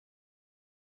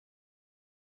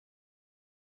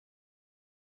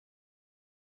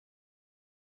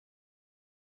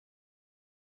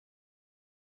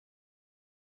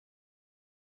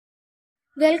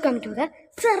Welcome to the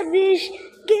Service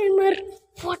Gamer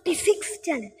 46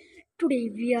 channel. Today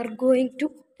we are going to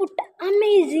put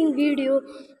amazing video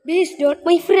based on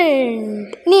my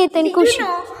friend Nathan Did Kushi. you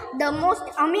know the most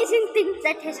amazing thing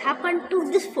that has happened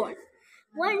to this phone?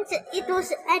 Once it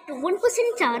was at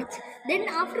 1% charge, then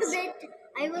after that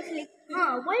I was like,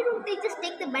 why don't I just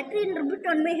take the battery and rub it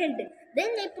on my head? Then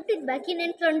I put it back in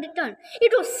and turned it on.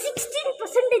 It was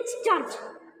 16% charge.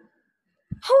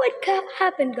 How it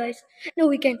happened, guys? Now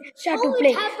we can start How to play.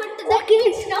 it happened that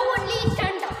it's now only it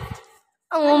turned off.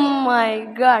 Oh my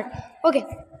god. Okay,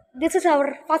 this is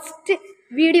our first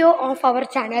video of our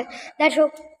channel that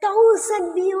show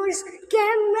 1000 viewers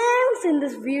comments in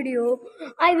this video.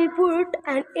 I will put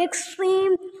an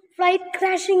extreme flight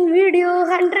crashing video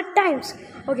 100 times.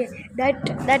 Okay,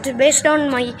 that's based on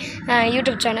my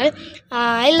YouTube channel.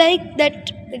 I like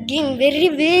that game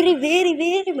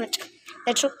very much.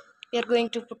 That's so we are going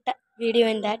to put a video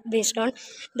in that based on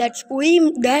that,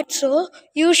 so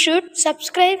you should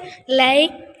subscribe,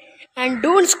 like, and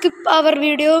don't skip our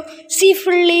video. See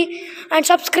fully and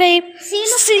subscribe.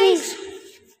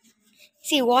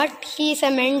 See what he is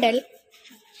a Mendel.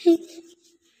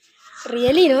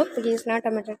 Really, no, he is not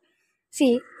a Mendel.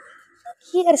 See,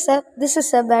 this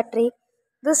is a battery.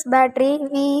 This battery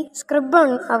we scrub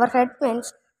on our head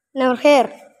means in our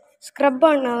hair. Scrub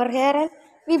on our hair and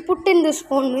we put in this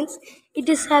phone means it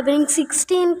is happening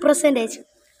 16%.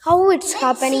 How it's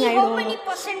happening, I How don't many know.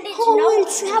 percentage How now?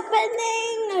 it's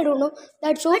happening, I don't know.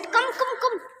 That's all. But come.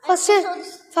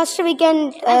 First we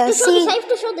can I have to show this. see. I have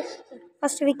to show this.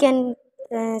 First we can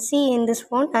see in this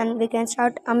phone and we can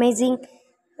start amazing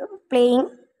playing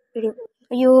video.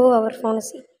 You our phone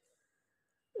see.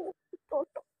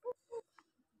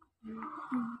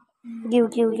 Give.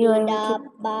 I will give.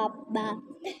 Ba.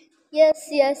 Yes.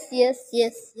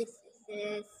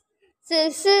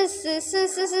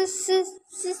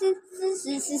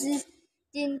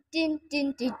 Din din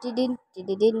din din din din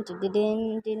din din din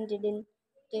din din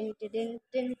din din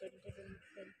din din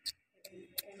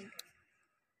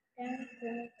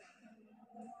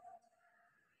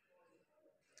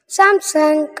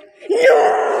Samsung. No.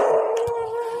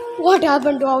 What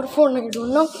happened to our phone? I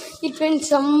don't know. It went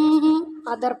some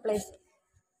other place.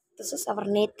 This is our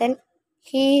Nathan.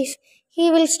 He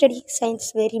will study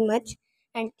science very much,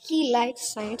 and he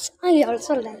likes science. I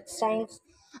also like science.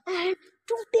 And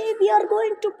today we are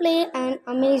going to play an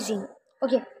amazing.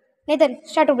 Okay, Nathan,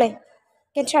 start to play.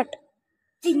 Can start.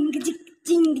 Jing jing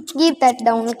jing. Keep that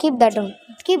down. Keep that down.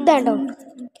 Keep that down.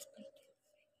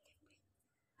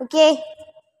 Okay.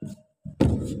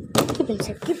 Keep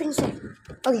inside.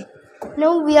 Okay.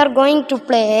 Now we are going to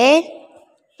play.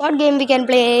 What game we can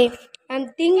play? I'm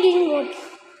thinking what.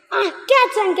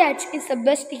 Cats and Cats is the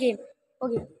best game.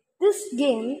 Okay. This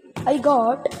game I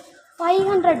got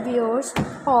 500 views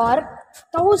or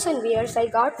 1000 views. I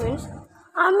got means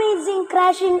amazing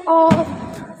crashing of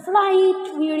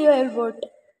flight video I will put.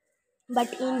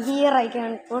 But in here I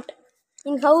can put.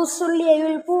 In house only I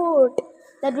will put.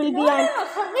 That will be an.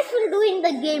 What will do in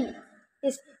the game?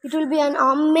 Yes, it will be an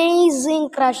amazing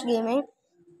crash gaming.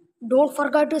 Don't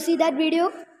forget to see that video.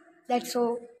 That's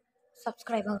so.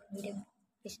 Subscribe our video.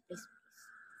 Please.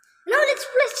 Now let's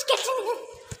play catching.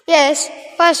 Yes.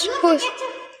 First, who's?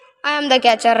 I am the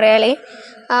catcher. Really.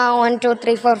 1, 2,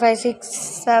 3, 4, 5, 6,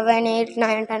 7, 8,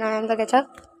 9, 10. I am the catcher.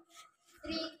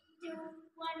 3, 2,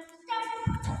 1,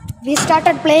 start. We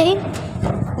started playing.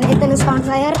 Nathan is on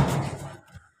fire.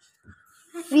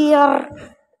 We are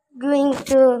going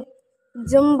to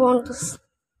jump on this.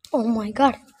 Oh my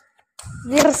god.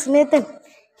 Where is Nathan?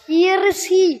 Here is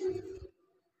he.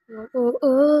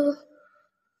 Oh.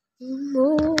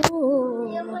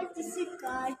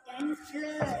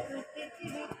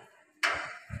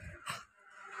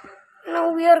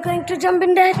 Now we are going to jump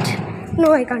in that.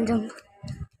 No, I can't jump.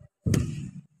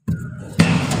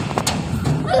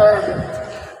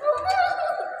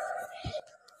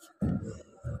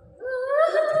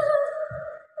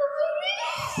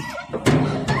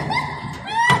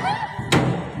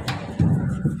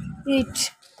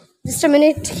 Wait. Just a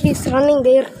minute. He's running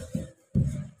there.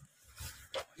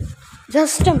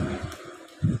 Just a minute.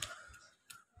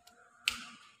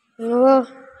 Oh.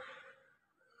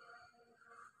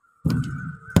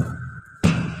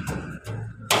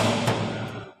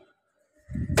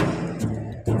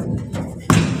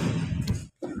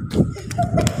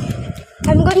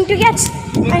 I'm going to catch.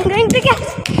 Nathan,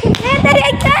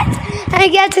 I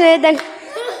catch Nathan.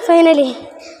 Finally,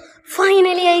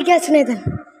 I catch Nathan.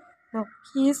 Now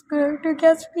he's going to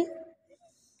catch me.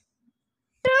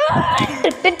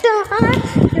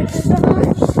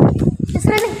 He's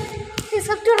running. He's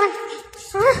up to run.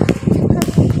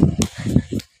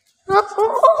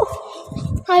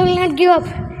 I will not give up.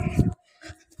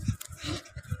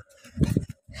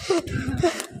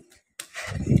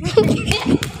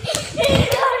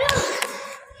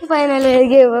 Finally, I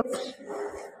gave up.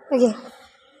 Okay,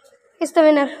 it's the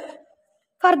winner.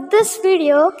 For this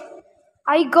video,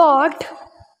 I got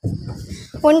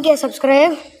 1K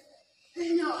subscribe.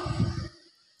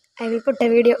 I will put a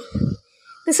video.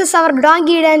 This is our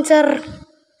donkey dancer.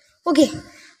 Okay,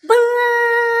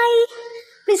 bye.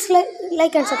 Please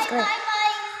like and subscribe.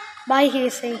 Bye, he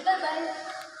is saying.